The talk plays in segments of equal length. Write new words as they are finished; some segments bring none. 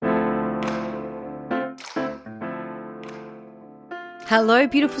Hello,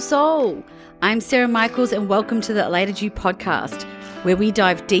 beautiful soul. I'm Sarah Michaels and welcome to the Elated You podcast, where we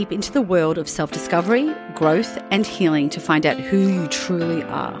dive deep into the world of self-discovery, growth, and healing to find out who you truly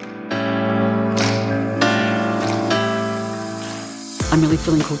are. I'm really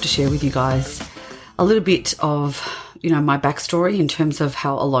feeling called to share with you guys a little bit of, my backstory in terms of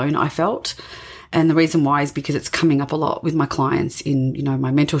how alone I felt. And the reason why is because it's coming up a lot with my clients in,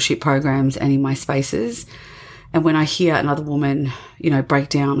 my mentorship programs and in my spaces. And when I hear another woman, break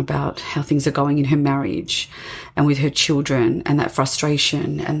down about how things are going in her marriage and with her children and that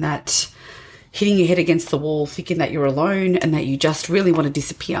frustration and that hitting your head against the wall, thinking that you're alone and that you just really want to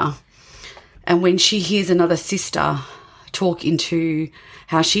disappear. And when she hears another sister talk into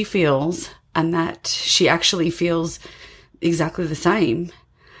how she feels and that she actually feels exactly the same,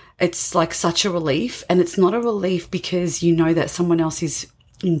 it's like such a relief. And it's not a relief because you know that someone else is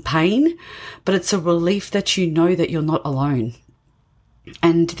in pain, but it's a relief that you know that you're not alone.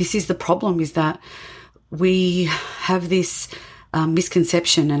 And this is the problem, is that we have this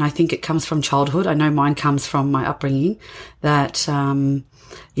misconception, and I think it comes from childhood. I know mine comes from my upbringing, that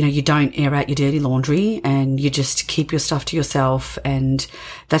you don't air out your dirty laundry and you just keep your stuff to yourself, and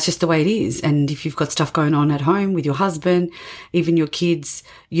that's just the way it is. And if you've got stuff going on at home with your husband, even your kids,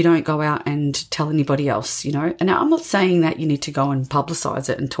 you don't go out and tell anybody else, And now I'm not saying that you need to go and publicize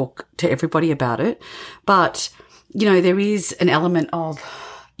it and talk to everybody about it, but, there is an element of,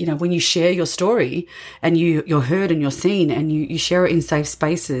 when you share your story and you're heard and you're seen and you share it in safe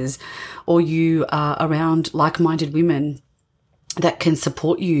spaces, or you are around like-minded women that can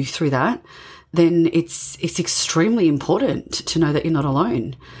support you through that, then it's extremely important to know that you're not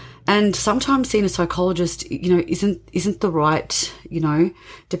alone. And sometimes seeing a psychologist, isn't the right,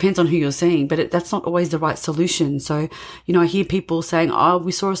 depends on who you're seeing, but that's not always the right solution. So, I hear people saying, oh,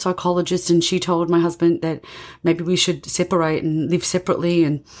 we saw a psychologist and she told my husband that maybe we should separate and live separately.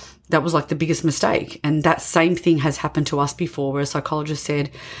 And that was like the biggest mistake. And that same thing has happened to us before, where a psychologist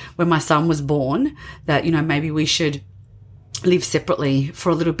said when my son was born that, maybe we should live separately for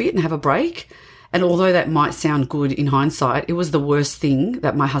a little bit and have a break. And although that might sound good in hindsight, it was the worst thing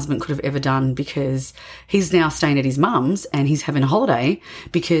that my husband could have ever done, because he's now staying at his mum's and he's having a holiday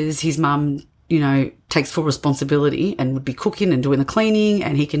because his mum, takes full responsibility and would be cooking and doing the cleaning,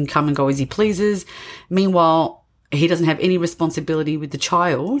 and he can come and go as he pleases. Meanwhile, he doesn't have any responsibility with the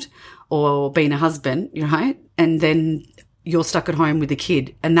child or being a husband, right? And then you're stuck at home with the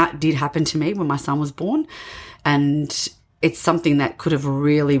kid. And that did happen to me when my son was born. And it's something that could have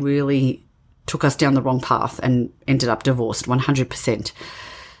really, really took us down the wrong path and ended up divorced 100%.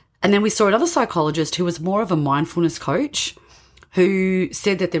 And then we saw another psychologist who was more of a mindfulness coach, who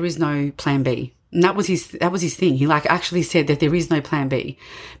said that there is no plan B. And that was his thing. He actually said that there is no plan B,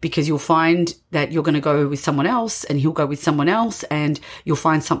 because you'll find that you're going to go with someone else and he'll go with someone else and you'll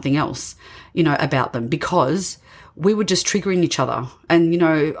find something else, about them, because we were just triggering each other. And,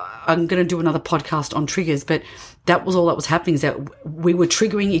 I'm going to do another podcast on triggers, but that was all that was happening, is that we were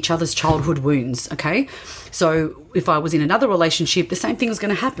triggering each other's childhood wounds, okay? So if I was in another relationship, the same thing was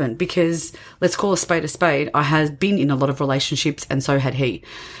going to happen, because let's call a spade a spade. I had been in a lot of relationships and so had he,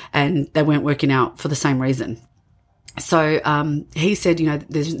 and they weren't working out for the same reason. So he said,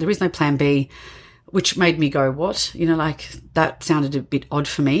 there is no plan B, which made me go, what? That sounded a bit odd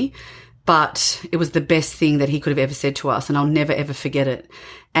for me. But it was the best thing that he could have ever said to us, and I'll never, ever forget it.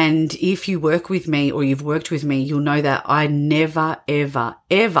 And if you work with me or you've worked with me, you'll know that I never, ever,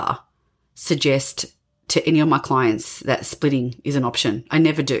 ever suggest to any of my clients that splitting is an option. I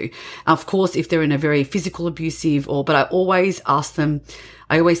never do. Of course, if they're in a very physical, abusive, but I always ask them,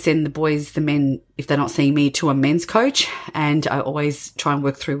 I always send the men, if they're not seeing me, to a men's coach, and I always try and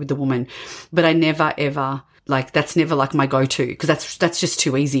work through with the woman. But I never, ever, that's never my go-to, because that's just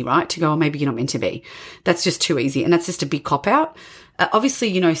too easy, right? To go, oh, maybe you're not meant to be. That's just too easy. And that's just a big cop-out.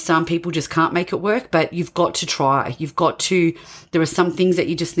 Obviously, some people just can't make it work, but you've got to try. There are some things that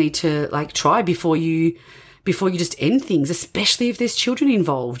you just need to try before you just end things, especially if there's children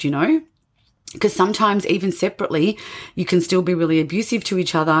involved, because sometimes even separately, you can still be really abusive to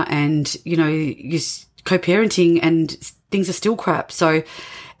each other, and, you're co-parenting and things are still crap. So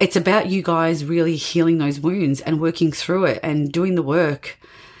it's about you guys really healing those wounds and working through it and doing the work.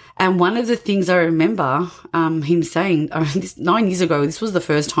 And one of the things I remember him saying, 9 years ago, this was the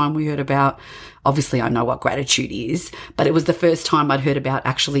first time we heard about, obviously I know what gratitude is, but it was the first time I'd heard about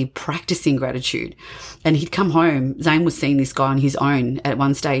actually practicing gratitude. And he'd come home, Zane was seeing this guy on his own at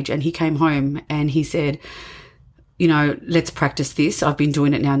one stage, and he came home and he said, let's practice this. I've been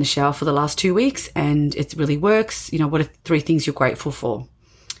doing it now in the shower for the last 2 weeks and it really works. What are 3 things you're grateful for?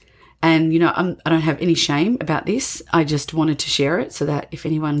 And, I don't have any shame about this. I just wanted to share it so that if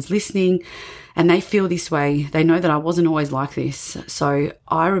anyone's listening and they feel this way, they know that I wasn't always like this. So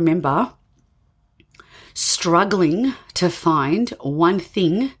I remember struggling to find one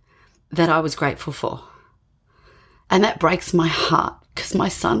thing that I was grateful for. And that breaks my heart because my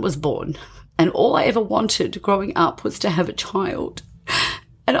son was born and all I ever wanted growing up was to have a child.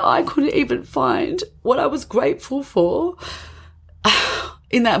 And I couldn't even find what I was grateful for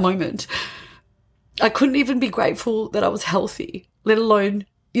in that moment. I couldn't even be grateful that I was healthy, let alone,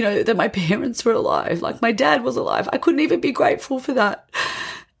 that my parents were alive, like my dad was alive. I couldn't even be grateful for that.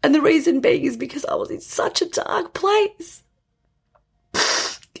 And the reason being is because I was in such a dark place.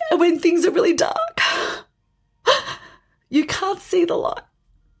 And when things are really dark, you can't see the light.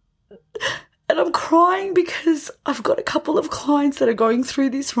 And I'm crying because I've got a couple of clients that are going through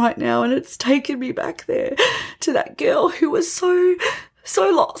this right now, and it's taken me back there to that girl who was so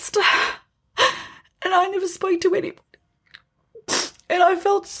lost. And I never spoke to anybody. And I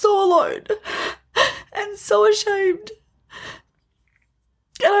felt so alone and so ashamed.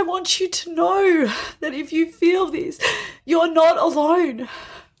 And I want you to know that if you feel this, you're not alone.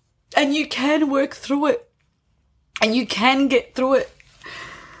 And you can work through it. And you can get through it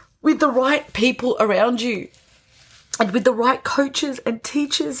with the right people around you and with the right coaches and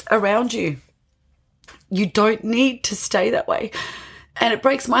teachers around you. You don't need to stay that way. And it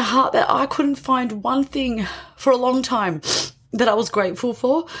breaks my heart that I couldn't find one thing for a long time that I was grateful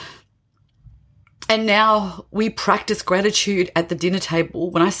for. And now we practice gratitude at the dinner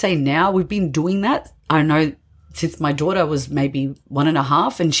table. When I say now, we've been doing that. I know since my daughter was maybe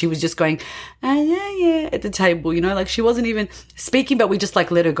 1.5 and she was just going, yeah, at the table, like she wasn't even speaking, but we just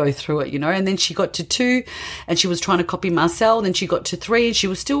like let her go through it, And then she got to 2 and she was trying to copy Marcel. And then she got to 3 and she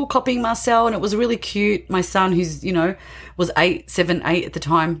was still copying Marcel. And it was really cute. My son, who's, was 7, 8 at the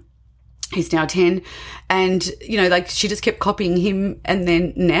time. He's now 10. And, she just kept copying him. And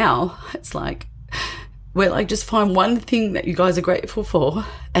then now it's like, we're like, just find one thing that you guys are grateful for.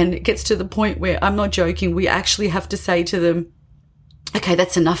 And it gets to the point where, I'm not joking, we actually have to say to them, okay,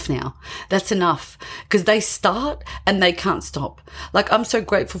 that's enough now. That's enough. Because they start and they can't stop. Like, I'm so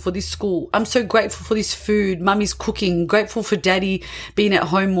grateful for this school. I'm so grateful for this food. Mummy's cooking. Grateful for daddy being at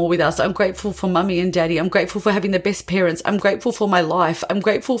home more with us. I'm grateful for mummy and daddy. I'm grateful for having the best parents. I'm grateful for my life. I'm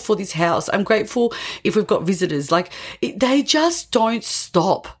grateful for this house. I'm grateful if we've got visitors. They just don't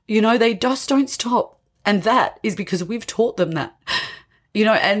stop. They just don't stop. And that is because we've taught them that,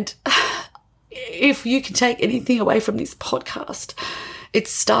 and if you can take anything away from this podcast,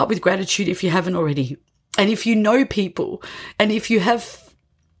 it's start with gratitude if you haven't already. And if you know people and if you have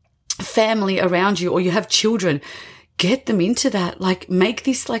family around you or you have children, get them into that. Make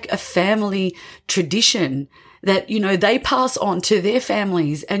this like a family tradition that, they pass on to their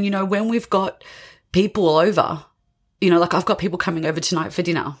families. And, when we've got people over, I've got people coming over tonight for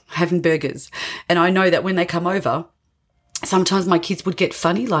dinner, having burgers. And I know that when they come over, sometimes my kids would get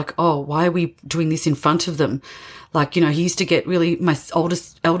funny, like, oh, why are we doing this in front of them? He used to get my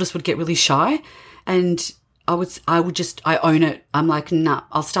eldest would get really shy. And I own it. I'm like, nah,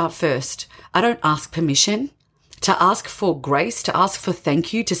 I'll start first. I don't ask permission. To ask for grace, to ask for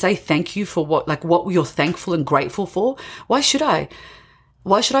thank you, to say thank you for what you're thankful and grateful for. Why should I?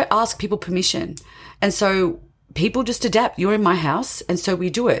 Why should I ask people permission? And so people just adapt. You're in my house, and so we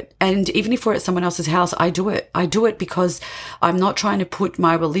do it. And even if we're at someone else's house, I do it. I do it because I'm not trying to put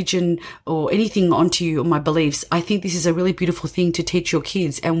my religion or anything onto you or my beliefs. I think this is a really beautiful thing to teach your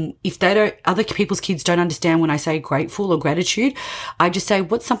kids. And if other people's kids don't understand when I say grateful or gratitude, I just say,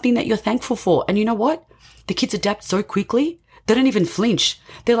 what's something that you're thankful for? And you know what? The kids adapt so quickly. They don't even flinch.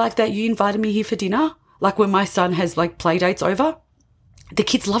 They're like, that you invited me here for dinner? Like when my son has play dates over. The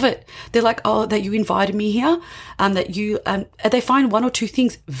kids love it. They're like, oh, that you invited me here, they find 1 or 2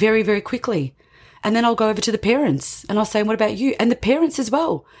 things very, very quickly. And then I'll go over to the parents and I'll say, what about you? And the parents as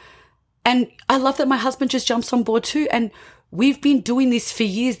well. And I love that my husband just jumps on board too. And we've been doing this for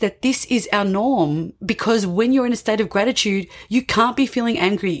years, that this is our norm, because when you're in a state of gratitude, you can't be feeling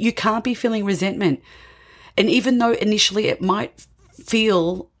angry. You can't be feeling resentment. And even though initially it might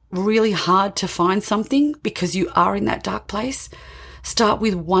feel really hard to find something because you are in that dark place, start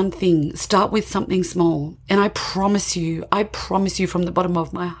with one thing. Start with something small. And I promise you from the bottom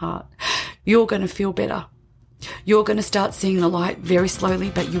of my heart, you're going to feel better. You're going to start seeing the light very slowly,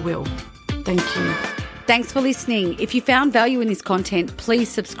 but you will. Thank you. Thanks for listening. If you found value in this content, please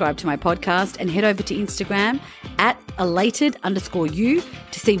subscribe to my podcast and head over to Instagram @elated_you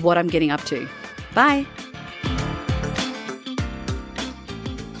to see what I'm getting up to. Bye.